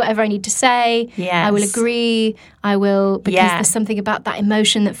just say whatever I need to say. Yes. I will agree. I will, because there's something about that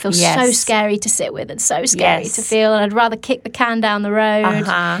emotion that feels so scary to sit with and so scary to feel. And I'd rather kick the can down the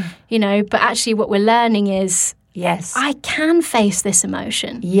road, you know. But actually what we're learning is, I can face this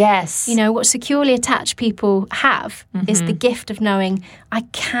emotion. Yes. You know, what securely attached people have is the gift of knowing I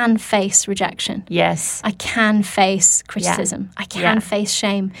can face rejection. Yes. I can face criticism. I can face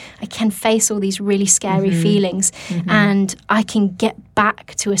shame. I can face all these really scary feelings. And I can get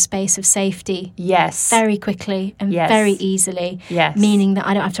back to a space of safety very quickly and very easily. Yes. Meaning that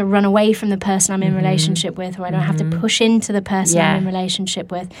I don't have to run away from the person I'm in relationship with, or I don't have to push into the person I'm in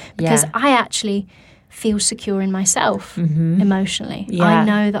relationship with. Because I actually... feel secure in myself emotionally. Yeah. I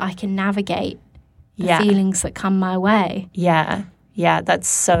know that I can navigate the feelings that come my way. Yeah. Yeah, that's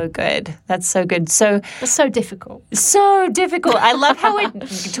so good. That's so good. So it's so difficult. So difficult. I love how we're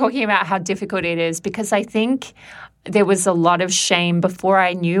talking about how difficult it is, because I think there was a lot of shame before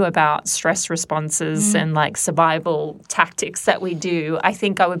I knew about stress responses and like survival tactics that we do. I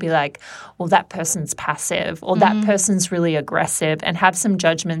think I would be like, well, that person's passive, or that person's really aggressive, and have some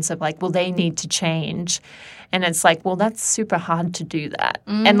judgments of like, well, they need to change. And it's like, well, that's super hard to do that.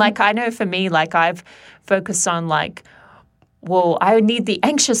 And like, I know for me, like I've focused on like, well, I would need the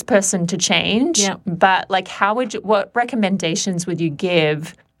anxious person to change, but like what recommendations would you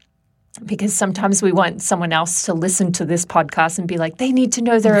give? Because sometimes we want someone else to listen to this podcast and be like, they need to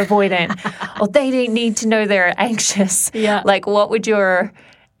know they're avoidant, or they need to know they're anxious. Yeah. Like, what would your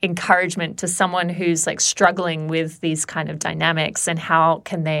encouragement to someone who's like struggling with these kind of dynamics, and how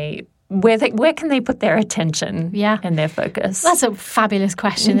can they where can they put their attention and their focus? That's a fabulous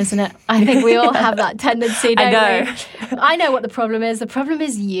question, isn't it? I think we all have that tendency, don't we? I know what the problem is. The problem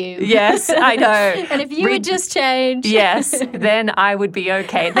is you. Yes, I know. And if you would just change. Yes, then I would be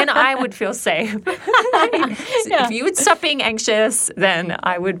okay. Then I would feel safe. If you would stop being anxious, then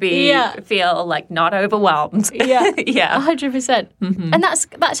I would feel like not overwhelmed. Yeah, yeah, 100%. And that's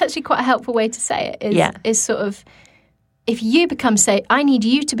actually quite a helpful way to say it, is sort of, if you become safe, I need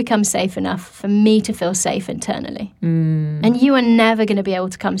you to become safe enough for me to feel safe internally. And you are never going to be able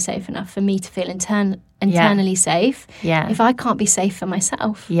to come safe enough for me to feel internally safe if I can't be safe for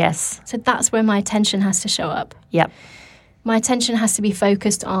myself. Yes. So that's where my attention has to show up. Yep. My attention has to be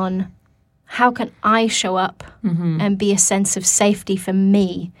focused on how can I show up and be a sense of safety for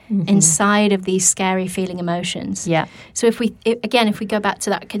me inside of these scary feeling emotions. Yeah. So if we go back to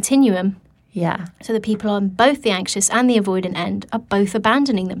that continuum, so the people on both the anxious and the avoidant end are both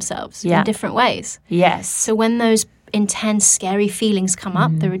abandoning themselves in different ways. Yes. So when those intense, scary feelings come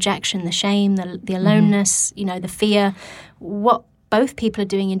up, the rejection, the shame, the aloneness, the fear, what both people are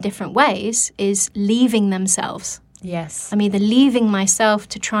doing in different ways is leaving themselves. Yes. I'm either leaving myself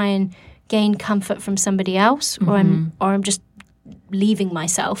to try and gain comfort from somebody else, or I'm just leaving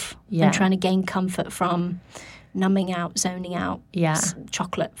myself and trying to gain comfort from numbing out, zoning out,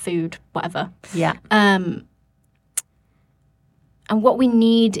 chocolate, food, whatever. Yeah. And what we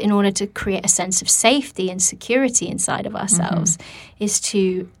need in order to create a sense of safety and security inside of ourselves is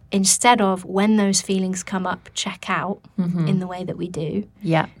to, instead of when those feelings come up, check out in the way that we do.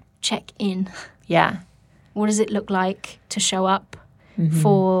 Yeah. Check in. Yeah. What does it look like to show up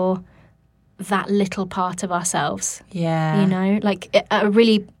for that little part of ourselves? Yeah. Like a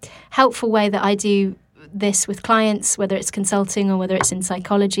really helpful way that I do this with clients, whether it's consulting or whether it's in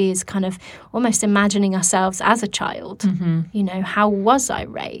psychology, is kind of almost imagining ourselves as a child. How was I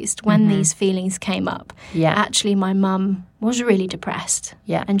raised when these feelings came up? Actually, my mum was really depressed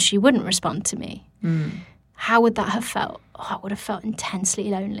and she wouldn't respond to me. How would that have felt? I would have felt intensely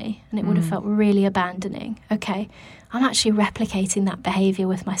lonely, and it would have felt really abandoning. Okay, I'm actually replicating that behaviour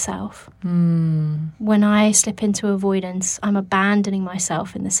with myself. When I slip into avoidance, I'm abandoning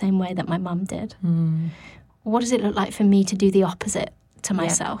myself in the same way that my mum did. What does it look like for me to do the opposite to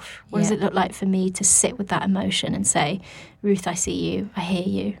myself? What does it look like for me to sit with that emotion and say, Ruth, I see you, I hear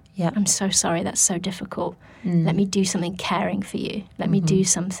you. I'm so sorry, that's so difficult. Let me do something caring for you. Let me do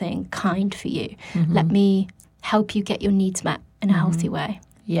something kind for you. Let me help you get your needs met in a healthy way.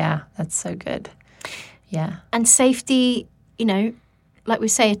 Yeah, that's so good. Yeah. And safety, like we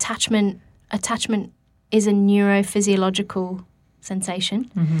say, attachment is a neurophysiological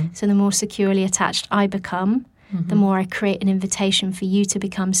sensation. So the more securely attached I become, the more I create an invitation for you to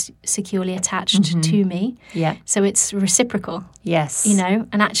become securely attached to me. Yeah. So it's reciprocal. Yes.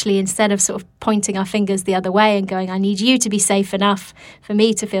 And actually, instead of sort of pointing our fingers the other way and going, I need you to be safe enough for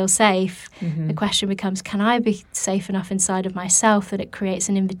me to feel safe, the question becomes, can I be safe enough inside of myself that it creates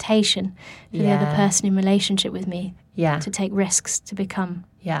an invitation for the other person in relationship with me to take risks, to become.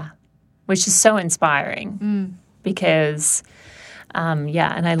 Yeah. Which is so inspiring because...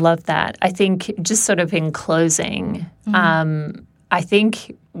 and I love that. I think just sort of in closing, I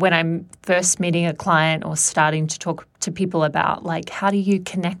think when I'm first meeting a client or starting to talk to people about like how do you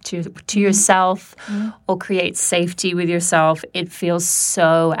connect to yourself or create safety with yourself, it feels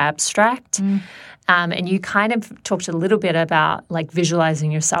so abstract. And you kind of talked a little bit about like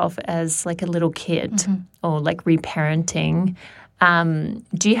visualizing yourself as like a little kid or like reparenting.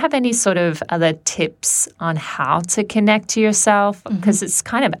 Do you have any sort of other tips on how to connect to yourself? Because it's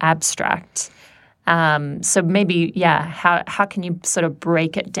kind of abstract. So maybe, how can you sort of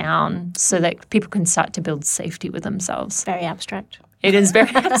break it down so that people can start to build safety with themselves? Very abstract. It is very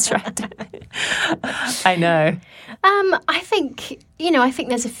abstract. I know. I think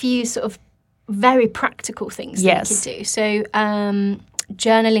there's a few sort of very practical things that you can do. So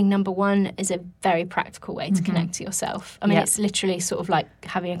journaling, number one, is a very practical way to connect to yourself. I mean, it's literally sort of like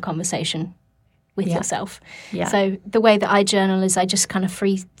having a conversation with yourself. Yeah. So the way that I journal is I just kind of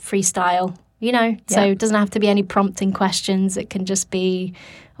freestyle, So it doesn't have to be any prompting questions. It can just be,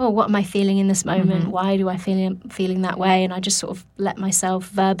 what am I feeling in this moment? Why do I feeling that way? And I just sort of let myself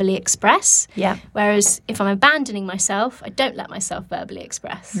verbally express. Yeah. Whereas if I'm abandoning myself, I don't let myself verbally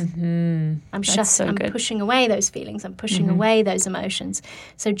express. I'm pushing away those feelings. I'm pushing away those emotions.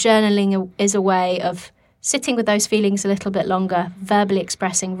 So journaling is a way of sitting with those feelings a little bit longer, verbally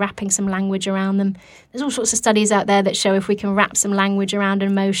expressing, wrapping some language around them. There's all sorts of studies out there that show if we can wrap some language around an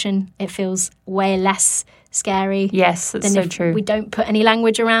emotion, it feels way less scary. Yes, that's so true. We don't put any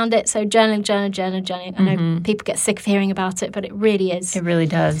language around it. So journaling. I know people get sick of hearing about it, but it really is. It really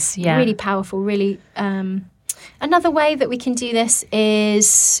does, yeah. Really powerful, really... Another way that we can do this is,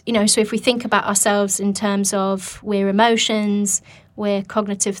 so if we think about ourselves in terms of we're emotions, we're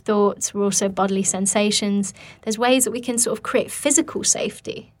cognitive thoughts, we're also bodily sensations, there's ways that we can sort of create physical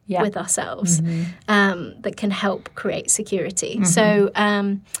safety with ourselves that can help create security. So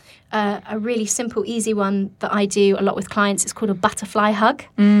a really simple, easy one that I do a lot with clients is called a butterfly hug.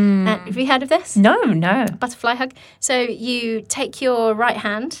 Have you heard of this? No. Butterfly hug. So you take your right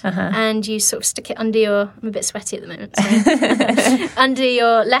hand and you sort of stick it under your... I'm a bit sweaty at the moment. So under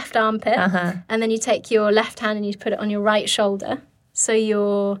your left armpit. And then you take your left hand and you put it on your right shoulder. So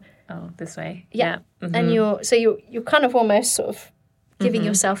you're... Oh, this way. Yeah. And you're kind of almost sort of giving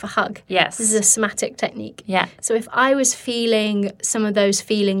yourself a hug. Yes. This is a somatic technique. Yeah. So if I was feeling some of those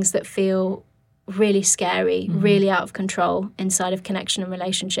feelings that feel really scary, really out of control inside of connection and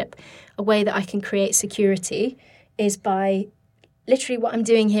relationship, a way that I can create security is by literally what I'm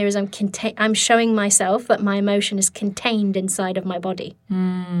doing here is I'm showing myself that my emotion is contained inside of my body.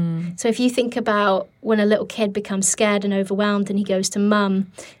 So if you think about when a little kid becomes scared and overwhelmed and he goes to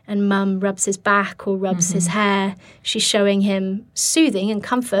mum and mum rubs his back or rubs his hair, she's showing him soothing and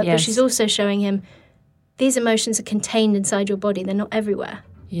comfort, but she's also showing him these emotions are contained inside your body. They're not everywhere.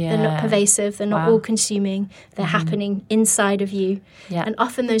 Yeah. They're not pervasive. They're not all-consuming. They're happening inside of you. Yeah. And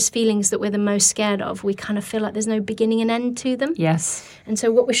often those feelings that we're the most scared of, we kind of feel like there's no beginning and end to them. Yes. And so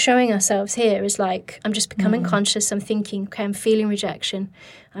what we're showing ourselves here is like, I'm just becoming conscious. I'm thinking, okay, I'm feeling rejection.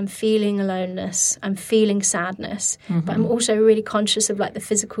 I'm feeling aloneness. I'm feeling sadness. But I'm also really conscious of like the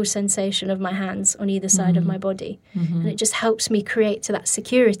physical sensation of my hands on either side of my body. And it just helps me create to that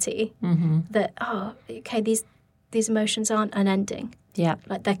security that, oh, okay, these emotions aren't unending. Yeah.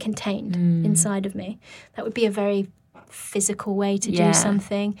 Like they're contained inside of me. That would be a very physical way to do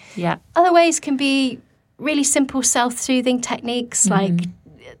something. Yeah. Other ways can be really simple self-soothing techniques like,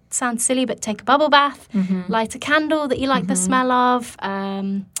 it sounds silly, but take a bubble bath, light a candle that you like the smell of,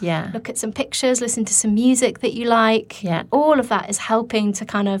 look at some pictures, listen to some music that you like. Yeah. All of that is helping to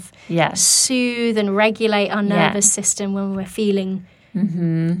kind of soothe and regulate our nervous system when we're feeling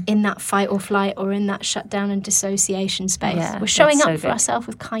in that fight or flight or in that shutdown and dissociation space. We're showing up for ourselves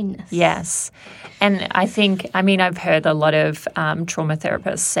with kindness. Yes. And I think, I've heard a lot of trauma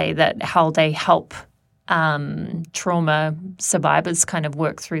therapists say that how they help trauma survivors kind of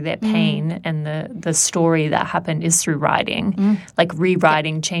work through their pain and the story that happened is through writing, like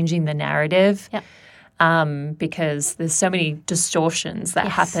rewriting, changing the narrative. Because there's so many distortions that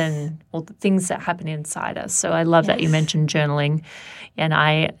happen, or the things that happen inside us. So I love that you mentioned journaling, and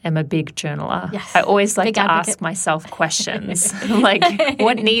I am a big journaler. Yes. I always like to ask myself questions, like,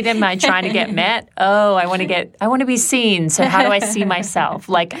 what need am I trying to get met? Oh, I want to be seen. So how do I see myself?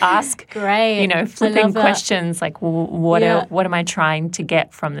 Like ask, flipping questions, like, what am I trying to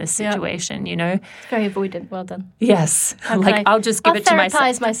get from this situation? It's very avoidant. Well done. Yes, I'll just give it to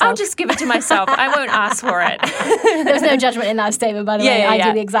myself. I'll just give it to myself. I won't ask for it. There's no judgment in that statement, by the way. I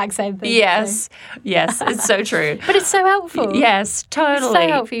do the exact same thing. Yes, it's so true. But it's so helpful. Yes, totally. It's so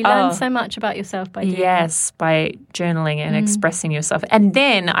helpful. You learn so much about yourself by doing that. By journaling and expressing yourself. And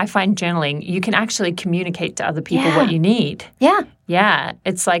then I find journaling, you can actually communicate to other people what you need. Yeah. Yeah.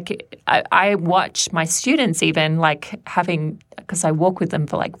 It's like I watch my students even like because I walk with them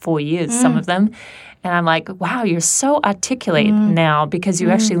for like 4 years, some of them. And I'm like, wow, you're so articulate now because you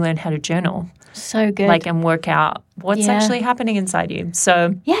actually learn how to journal. So good. And work out what's actually happening inside you. So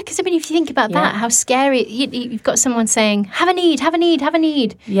because if you think about that, how scary, you've got someone saying, have a need.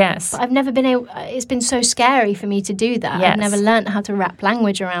 Yes. But I've never been able, it's been so scary for me to do that. Yes. I've never learned how to wrap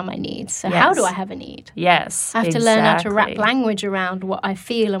language around my needs. So how do I have a need? Yes, I have to learn how to wrap language around what I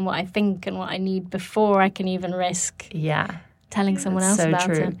feel and what I think and what I need before I can even risk telling someone else about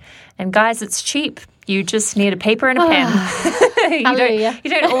it. And guys, it's cheap. You just need a paper and a pen. You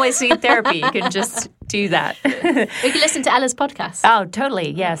don't always need therapy. You can just do that. We can listen to Ella's podcast. Oh, totally.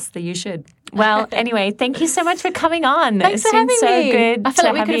 Yes, you should. Well, anyway, thank you so much for coming on. Thanks for having me. It's been so good. I feel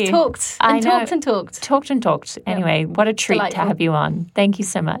like we could have talked and talked. Talked and talked. Anyway, what a treat to have you on. Thank you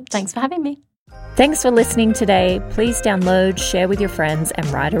so much. Thanks for having me. Thanks for listening today. Please download, share with your friends, and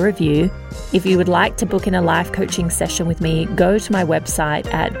write a review. If you would like to book in a life coaching session with me, go to my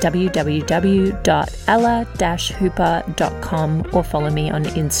website at www.ella-hooper.com or follow me on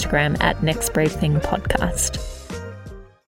Instagram at Next Brave Thing Podcast.